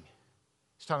amazing.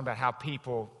 He's talking about how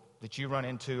people that you run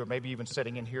into, or maybe even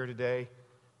sitting in here today,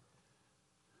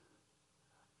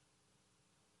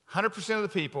 100% of the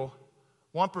people,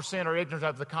 1% are ignorant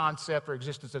of the concept or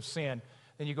existence of sin.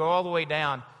 Then you go all the way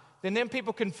down. Then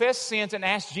people confess sins and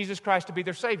ask Jesus Christ to be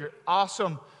their Savior.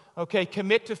 Awesome. Okay,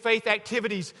 commit to faith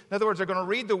activities. In other words, they're going to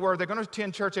read the Word. They're going to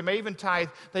attend church. They may even tithe.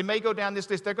 They may go down this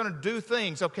list. They're going to do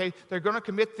things, okay? They're going to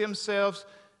commit themselves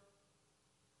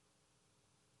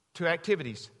to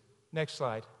activities. Next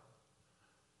slide.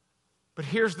 But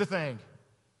here's the thing.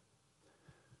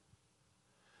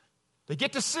 They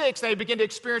get to 6, they begin to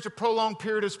experience a prolonged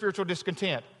period of spiritual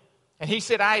discontent. And he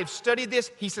said, I have studied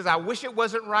this. He says, I wish it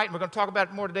wasn't right. And we're going to talk about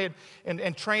it more today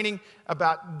in training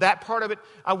about that part of it.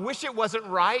 I wish it wasn't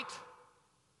right.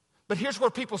 But here's where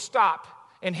people stop.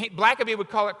 And Blackaby would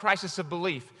call it crisis of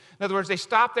belief. In other words, they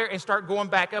stop there and start going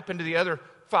back up into the other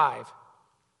 5.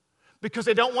 Because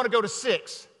they don't want to go to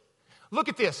 6. Look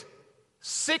at this.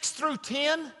 6 through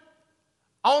 10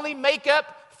 only make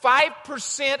up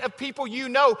 5% of people you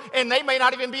know. And they may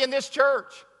not even be in this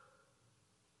church.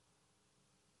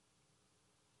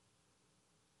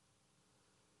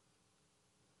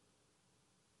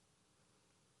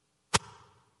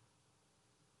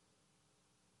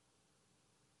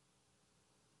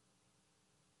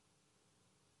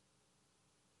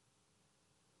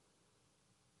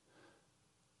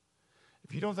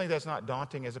 If you don't think that's not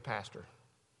daunting as a pastor,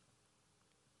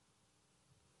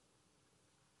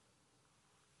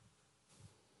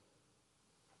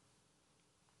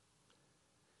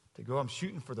 to go, I'm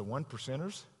shooting for the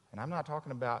 1%ers, and I'm not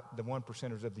talking about the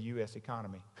 1%ers of the U.S.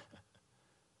 economy.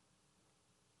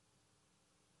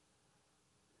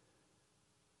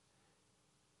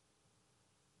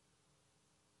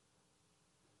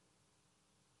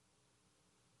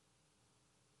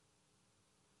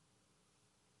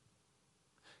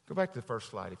 Go back to the first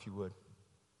slide, if you would.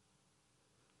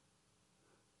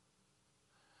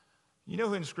 You know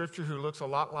who in Scripture who looks a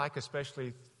lot like,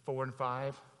 especially 4 and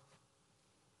 5?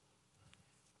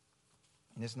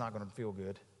 And it's not going to feel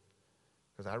good,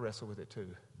 because I wrestle with it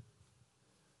too.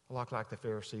 A lot like the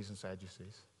Pharisees and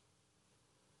Sadducees.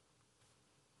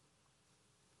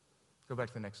 Go back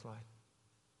to the next slide.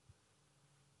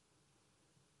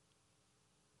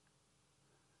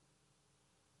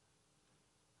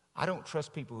 I don't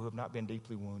trust people who have not been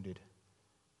deeply wounded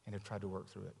and have tried to work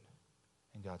through it,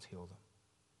 and God's healed them.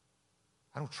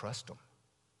 I don't trust them.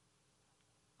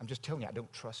 I'm just telling you, I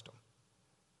don't trust them.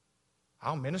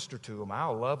 I'll minister to them.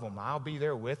 I'll love them. I'll be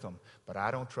there with them, but I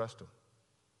don't trust them.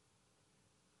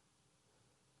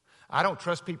 I don't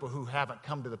trust people who haven't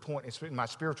come to the point in my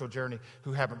spiritual journey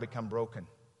who haven't become broken.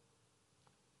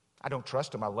 I don't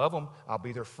trust them. I love them. I'll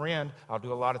be their friend. I'll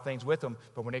do a lot of things with them.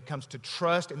 But when it comes to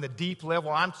trust in the deep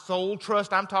level, I'm soul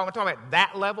trust, I'm talking about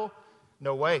that level,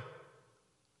 no way.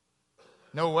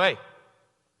 No way.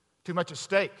 Too much at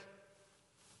stake.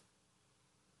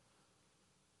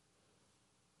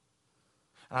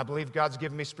 And I believe God's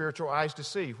given me spiritual eyes to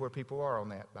see where people are on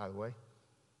that, by the way.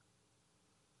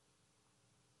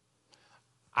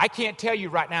 I can't tell you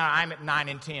right now I'm at 9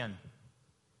 and 10.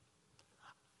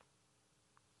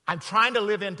 I'm trying to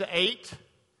live into 8,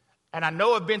 and I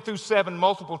know I've been through 7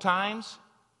 multiple times,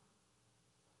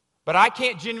 but I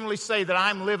can't genuinely say that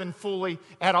I'm living fully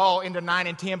at all into 9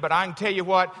 and 10, but I can tell you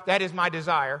what, that is my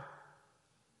desire.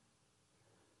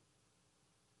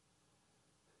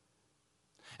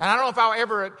 And I don't know if I'll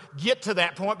ever get to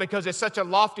that point because it's such a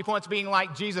lofty point, it's being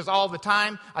like Jesus all the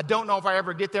time. I don't know if I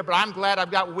ever get there, but I'm glad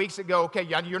I've got weeks that go, okay,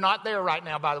 you're not there right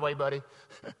now, by the way, buddy.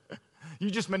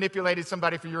 You just manipulated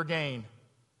somebody for your gain.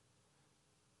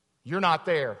 You're not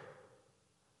there.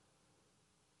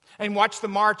 And watch the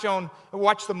march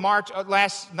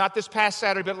not this past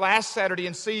Saturday, but last Saturday,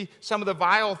 and see some of the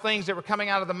vile things that were coming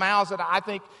out of the mouths that I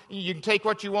think you can take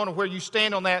what you want and where you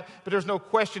stand on that, but there's no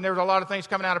question there was a lot of things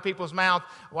coming out of people's mouth.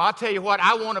 Well, I'll tell you what,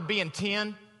 I want to be in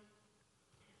 10.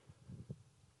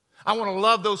 I want to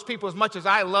love those people as much as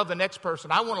I love the next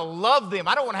person. I want to love them.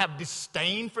 I don't want to have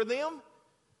disdain for them.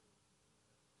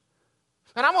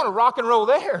 And I want to rock and roll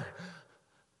there.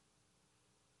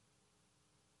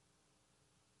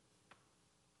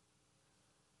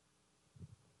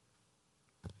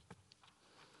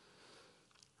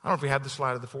 I don't know if we have the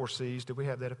slide of the 4 C's. Did we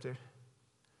have that up there?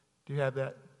 Do you have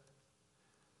that?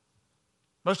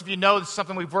 Most of you know this is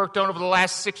something we've worked on over the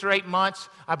last 6 or 8 months.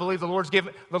 I believe the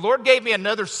Lord gave me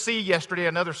another C yesterday,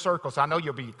 another circle, so I know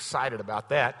you'll be excited about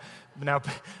that.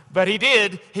 But He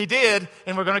did,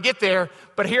 and we're going to get there.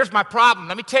 But here's my problem.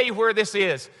 Let me tell you where this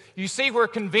is. You see, we're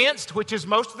convinced, which is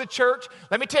most of the church.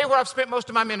 Let me tell you where I've spent most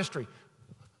of my ministry.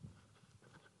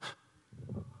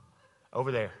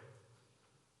 over there.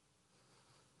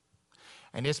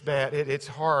 And it's bad. It's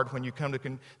hard when you come to,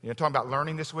 talking about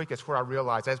learning this week. That's where I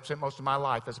realized I've spent most of my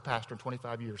life as a pastor in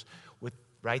 25 years with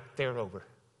right there over.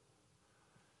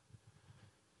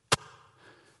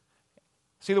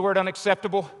 See the word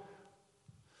unacceptable?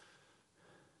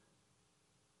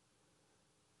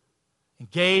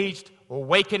 Engaged,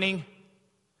 awakening,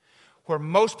 where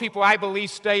most people, I believe,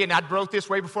 stay, and I wrote this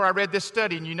way before I read this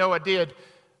study, and you know I did,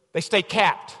 they stay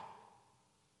capped.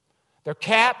 They're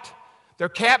capped. They're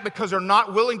capped because they're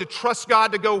not willing to trust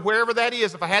God to go wherever that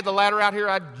is. If I had the ladder out here,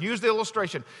 I'd use the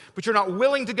illustration. But you're not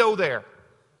willing to go there.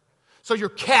 So you're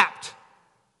capped.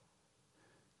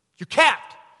 You're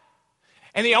capped.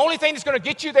 And the only thing that's going to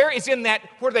get you there is in that,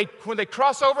 when they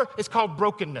cross over, it's called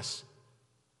brokenness.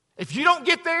 If you don't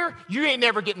get there, you ain't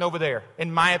never getting over there,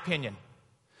 in my opinion.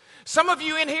 Some of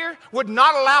you in here would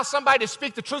not allow somebody to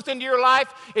speak the truth into your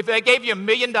life if they gave you $1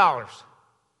 million.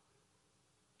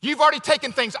 You've already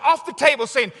taken things off the table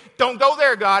saying, don't go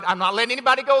there, God. I'm not letting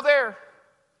anybody go there.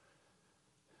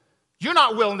 You're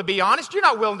not willing to be honest. You're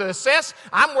not willing to assess.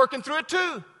 I'm working through it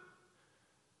too.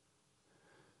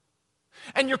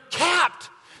 And you're capped.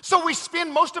 So we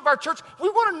spend most of our church, we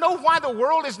want to know why the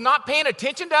world is not paying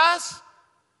attention to us.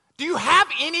 Do you have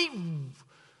any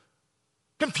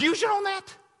confusion on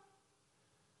that?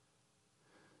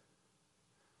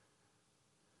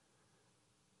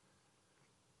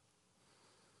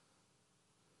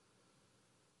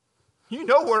 You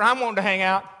know where I'm wanting to hang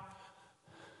out.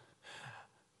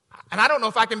 And I don't know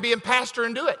if I can be a pastor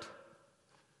and do it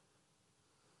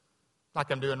like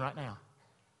I'm doing right now.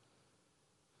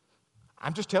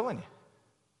 I'm just telling you.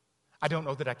 I don't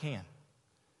know that I can.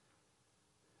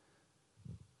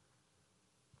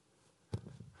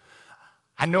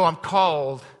 I know I'm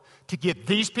called to get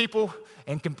these people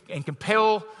and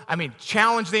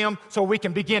challenge them so we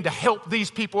can begin to help these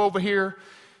people over here.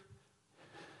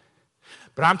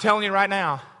 But I'm telling you right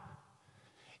now,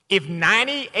 if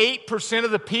 98%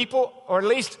 of the people, or at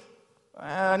least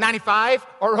 95,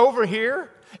 are over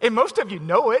here, and most of you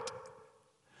know it,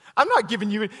 I'm not giving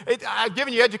you, I'm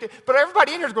giving you education, but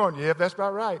everybody in here is going, yeah, that's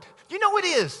about right. You know it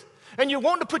is. And you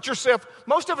want to put yourself,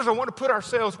 most of us are wanting to put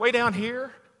ourselves way down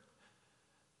here.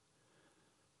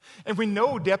 And we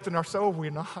know depth in our soul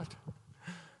we're not.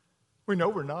 We know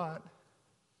we're not.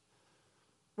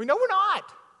 We know we're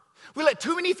not. We let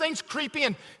too many things creep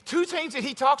in. Two things that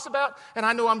he talks about, and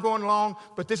I know I'm going long,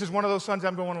 but this is one of those Sundays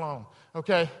I'm going long,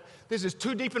 okay? This is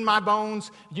too deep in my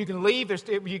bones. You can leave.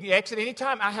 You can exit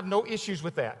anytime. I have no issues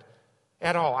with that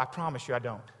at all. I promise you I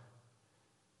don't.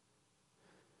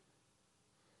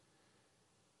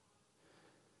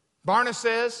 Barna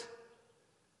says,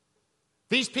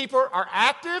 these people are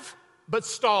active but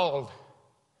stalled.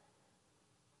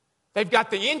 They've got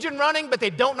the engine running, but they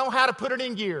don't know how to put it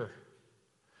in gear.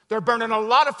 They're burning a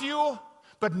lot of fuel,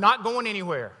 but not going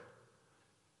anywhere.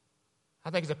 I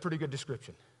think it's a pretty good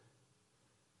description.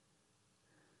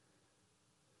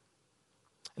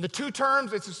 And the two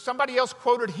terms, it's somebody else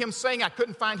quoted him saying, I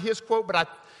couldn't find his quote, but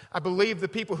I believe the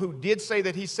people who did say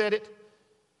that he said it.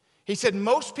 He said,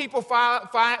 most people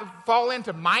fall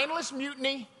into mindless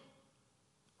mutiny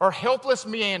or helpless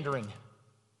meandering.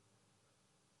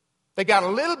 They got a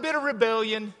little bit of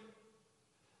rebellion.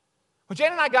 When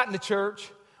Jan and I got in the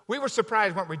church, we were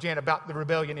surprised, weren't we, Jan, about the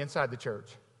rebellion inside the church?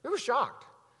 We were shocked.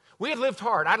 We had lived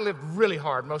hard. I'd lived really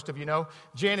hard, most of you know.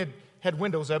 Jan had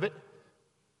windows of it.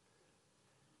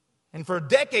 And for a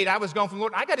decade, I was going from the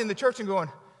Lord. I got in the church and going,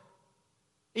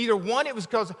 either one, it was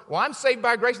because, well, I'm saved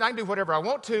by grace and I can do whatever I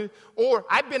want to, or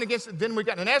I've been against, then we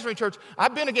got in the Nazarene church,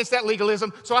 I've been against that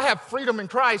legalism, so I have freedom in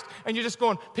Christ. And you're just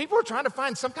going, people are trying to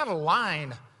find some kind of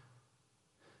line.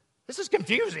 This is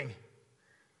confusing.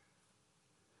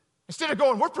 Instead of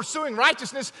going, we're pursuing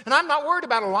righteousness, and I'm not worried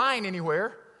about a line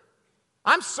anywhere.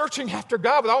 I'm searching after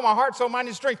God with all my heart, soul, mind,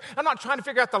 and strength. I'm not trying to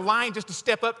figure out the line just to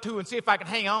step up to and see if I can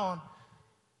hang on.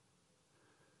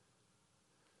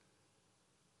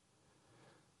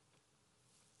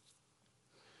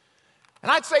 And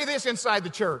I'd say this inside the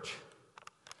church.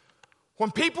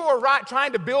 When people are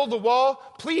trying to build the wall,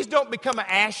 please don't become an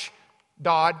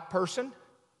Ashdod person.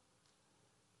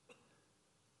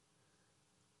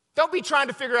 Don't be trying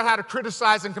to figure out how to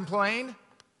criticize and complain.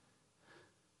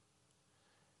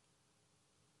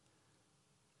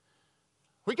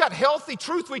 We got healthy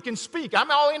truth we can speak.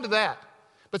 I'm all into that.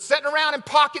 But sitting around in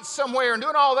pockets somewhere and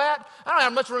doing all that, I don't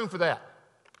have much room for that.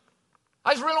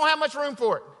 I just really don't have much room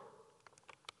for it.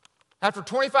 After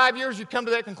 25 years, you'd come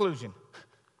to that conclusion.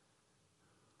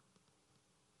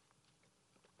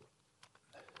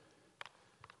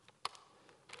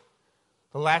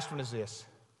 The last one is this.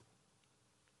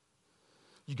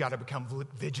 You got to become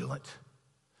vigilant.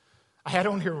 I had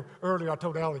on here earlier, I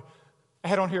told Allie, I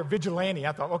had on here vigilante.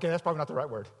 I thought, okay, that's probably not the right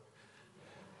word.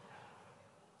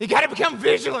 You got to become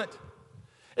vigilant.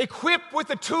 Equipped with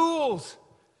the tools.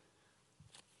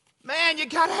 Man, you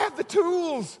got to have the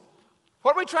tools.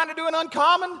 What are we trying to do in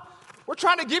Uncommon? We're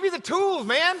trying to give you the tools,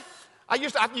 man. I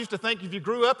used to think if you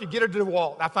grew up, you get a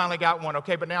DeWalt. I finally got one,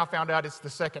 okay, but now I found out it's the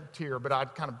second tier, but I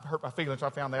kind of hurt my feelings, so I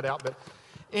found that out. But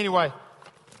anyway,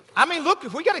 I mean, look,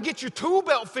 if we got to get your tool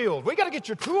belt filled. We got to get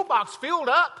your toolbox filled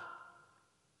up.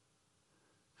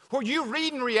 Where you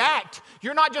read and react.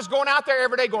 You're not just going out there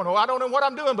every day going, oh, I don't know what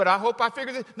I'm doing, but I hope I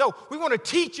figure this. No, we want to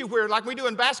teach you where, like we do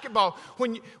in basketball.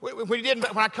 When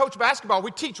I coach basketball,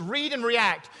 we teach read and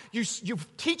react. You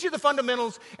teach you the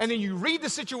fundamentals, and then you read the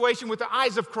situation with the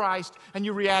eyes of Christ, and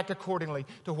you react accordingly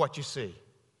to what you see.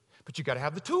 But you got to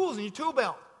have the tools in your tool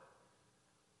belt.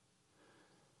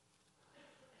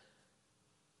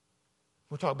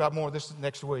 We'll talk about more of this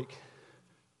next week.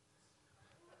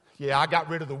 Yeah, I got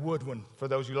rid of the wood one for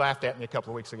those who laughed at me a couple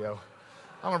of weeks ago.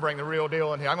 I'm going to bring the real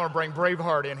deal in here. I'm going to bring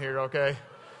Braveheart in here, okay?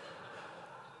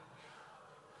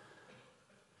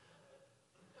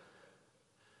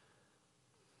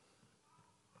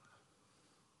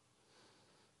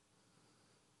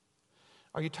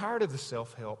 Are you tired of the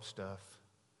self-help stuff?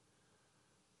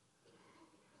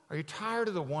 Are you tired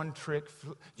of the one trick?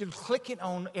 You're clicking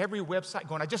on every website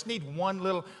going, I just need one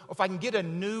little, if I can get a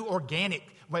new organic.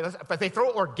 If they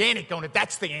throw organic on it,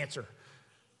 that's the answer.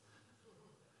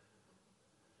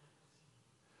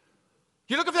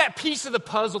 You're looking for that piece of the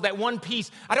puzzle, that one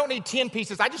piece. I don't need 10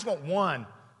 pieces. I just want one.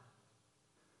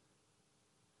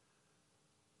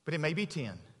 But it may be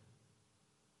 10.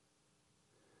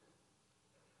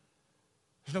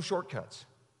 There's no shortcuts.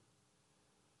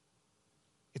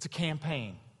 It's a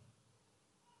campaign.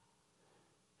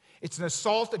 It's an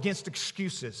assault against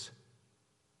excuses.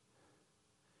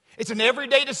 It's an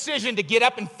everyday decision to get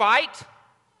up and fight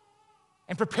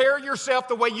and prepare yourself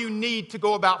the way you need to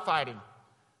go about fighting.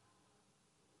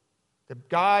 That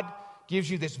God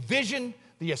gives you this vision,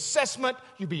 the assessment,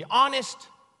 you be honest,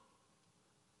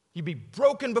 you be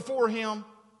broken before Him.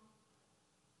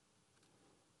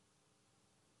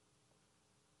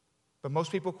 But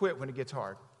most people quit when it gets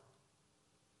hard.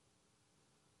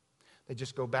 They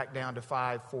just go back down to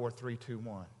 5, 4, 3, 2,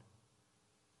 1.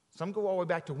 Some go all the way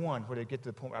back to 1 where they get to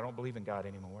the point, I don't believe in God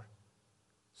anymore.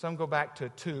 Some go back to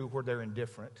 2 where they're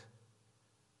indifferent.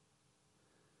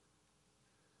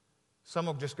 Some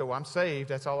will just go, I'm saved,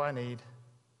 that's all I need.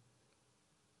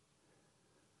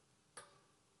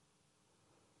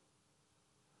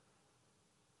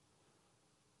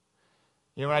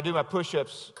 You know, when I do my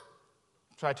push-ups,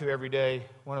 try to every day,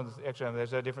 one of the extra,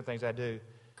 there's different things I do.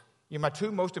 You know, my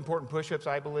 2 most important push-ups,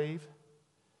 I believe,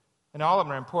 and all of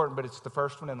them are important, but it's the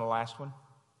first one and the last one.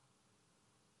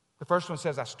 The first one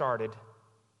says I started.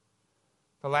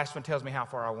 The last one tells me how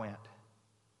far I went,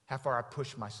 how far I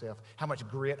pushed myself, how much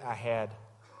grit I had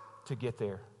to get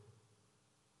there.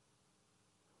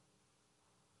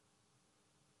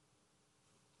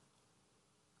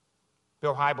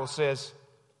 Bill Hybels says,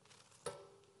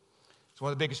 it's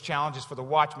one of the biggest challenges for the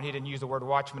watchman. He didn't use the word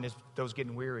watchman, is those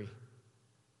getting weary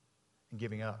and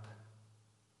giving up.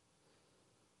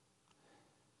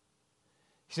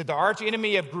 He said the arch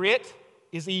enemy of grit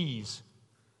is ease.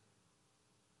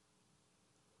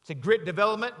 He said grit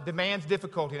development demands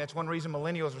difficulty. That's one reason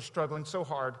millennials are struggling so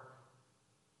hard.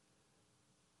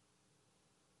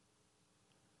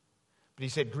 But he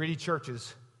said gritty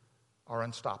churches are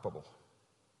unstoppable.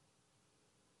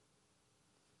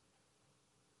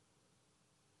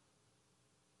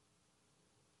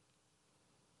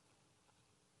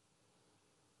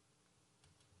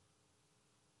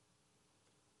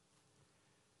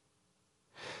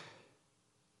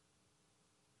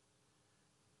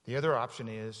 The other option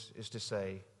is to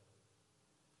say,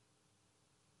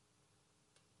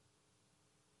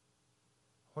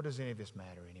 what does any of this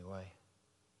matter anyway?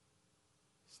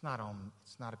 It's not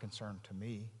a concern to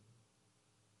me.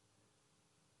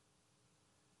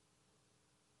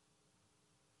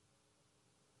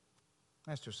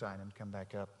 Master Simon, come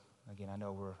back up. Again, I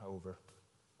know we're over.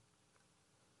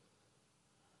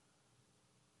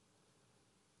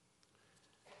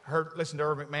 Listened to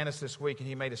Irv McManus this week, and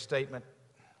he made a statement.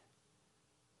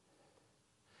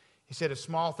 He said, if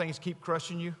small things keep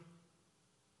crushing you,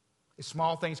 it's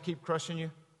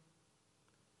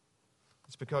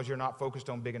because you're not focused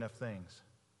on big enough things.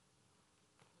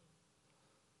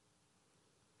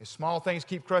 If small things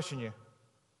keep crushing you,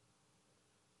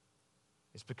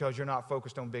 it's because you're not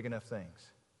focused on big enough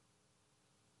things.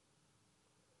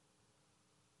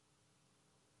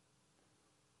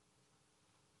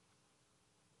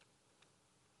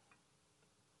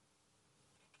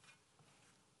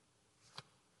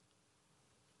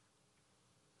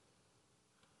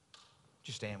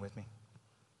 Just stand with me.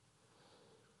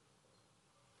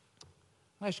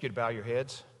 I ask you to bow your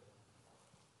heads,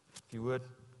 if you would.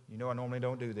 You know I normally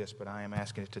don't do this, but I am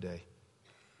asking it today.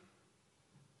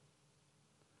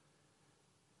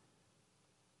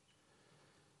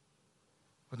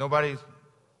 With nobody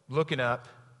looking up,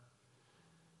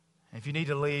 and if you need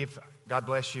to leave, God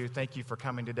bless you. Thank you for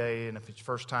coming today. And if it's your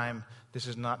first time, this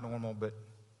is not normal,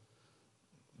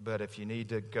 but if you need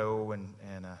to go, and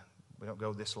we don't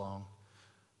go this long.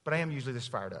 But I am usually this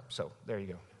fired up, so there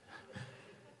you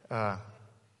go.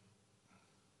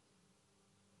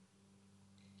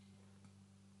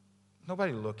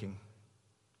 Nobody looking.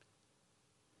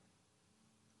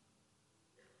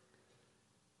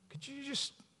 Could you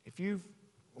just, if you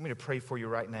want me to pray for you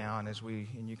right now,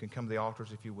 and you can come to the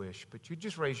altars if you wish, but you'd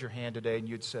just raise your hand today and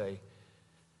you'd say,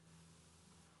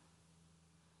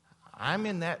 I'm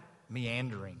in that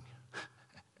meandering.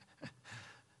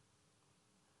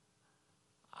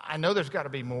 I know there's got to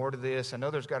be more to this. I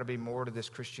know there's got to be more to this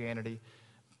Christianity.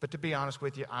 But to be honest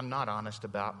with you, I'm not honest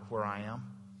about where I am.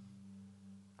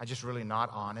 I'm just really not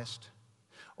honest.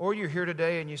 Or you're here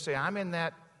today and you say, I'm in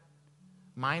that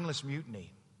mindless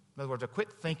mutiny. In other words, I quit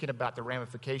thinking about the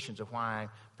ramifications of why I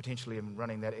potentially am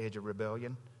running that edge of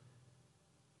rebellion.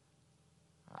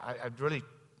 I'd really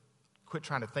quit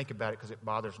trying to think about it because it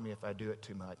bothers me if I do it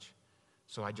too much.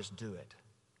 So I just do it.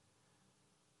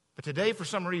 But today, for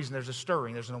some reason, there's a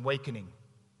stirring, there's an awakening.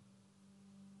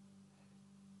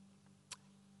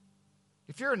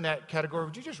 If you're in that category,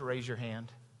 would you just raise your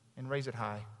hand and raise it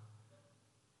high?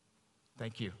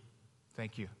 Thank you.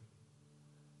 Thank you.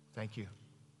 Thank you.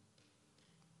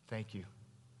 Thank you.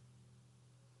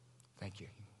 Thank you.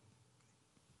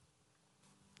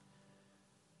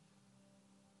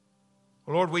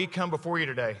 Well, Lord, we come before you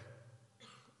today,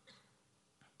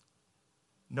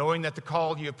 knowing that the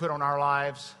call you have put on our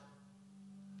lives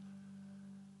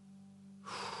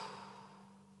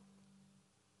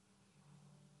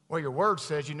well, your word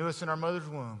says you knew us in our mother's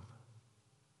womb.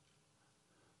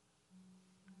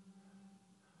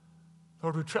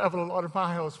 Lord, we traveled a lot of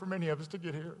miles for many of us to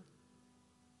get here.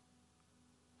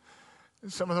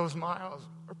 And some of those miles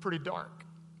are pretty dark.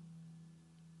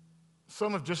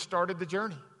 Some have just started the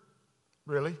journey,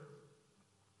 really.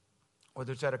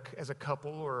 Whether it's as a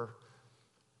couple or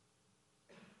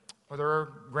they're a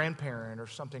grandparent or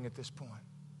something at this point.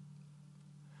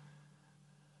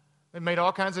 They've made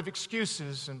all kinds of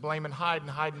excuses and blame and hide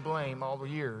and blame all the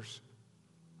years.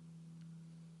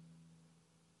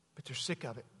 But they're sick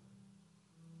of it.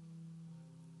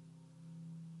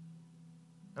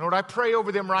 And Lord, I pray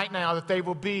over them right now that they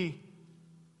will be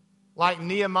like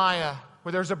Nehemiah,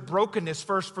 where there's a brokenness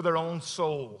first for their own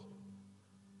soul.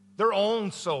 Their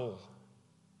own soul.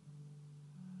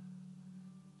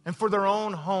 And for their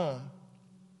own home.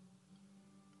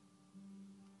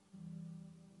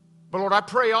 But Lord, I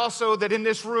pray also that in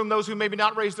this room, those who maybe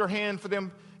not raise their hand for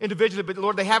them individually, but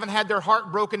Lord, they haven't had their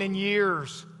heart broken in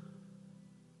years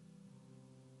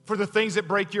for the things that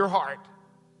break your heart.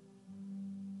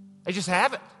 They just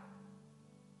haven't.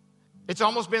 It's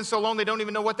almost been so long they don't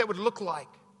even know what that would look like.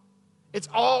 It's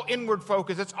all inward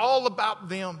focus. It's all about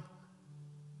them.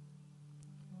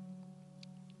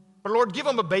 But Lord, give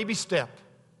them a baby step.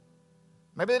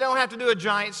 Maybe they don't have to do a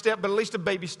giant step, but at least a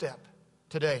baby step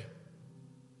today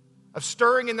of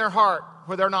stirring in their heart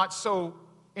where they're not so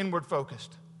inward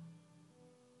focused.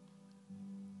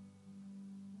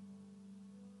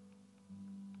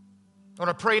 I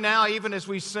want to pray now, even as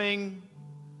we sing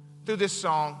through this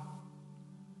song,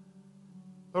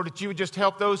 Lord, that you would just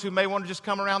help those who may want to just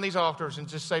come around these altars and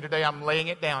just say today, I'm laying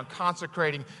it down,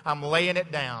 consecrating, I'm laying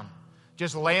it down.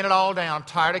 Just laying it all down. I'm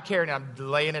tired of carrying it, I'm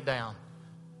laying it down.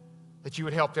 That you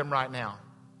would help them right now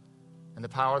in the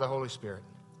power of the Holy Spirit.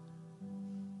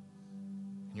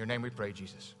 In your name we pray,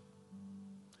 Jesus.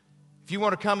 If you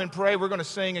want to come and pray, we're going to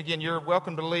sing again. You're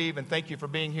welcome to leave, and thank you for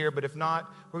being here. But if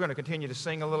not, we're going to continue to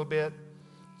sing a little bit.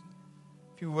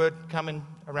 If you would, come in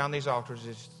around these altars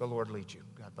as the Lord leads you.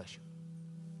 God bless you.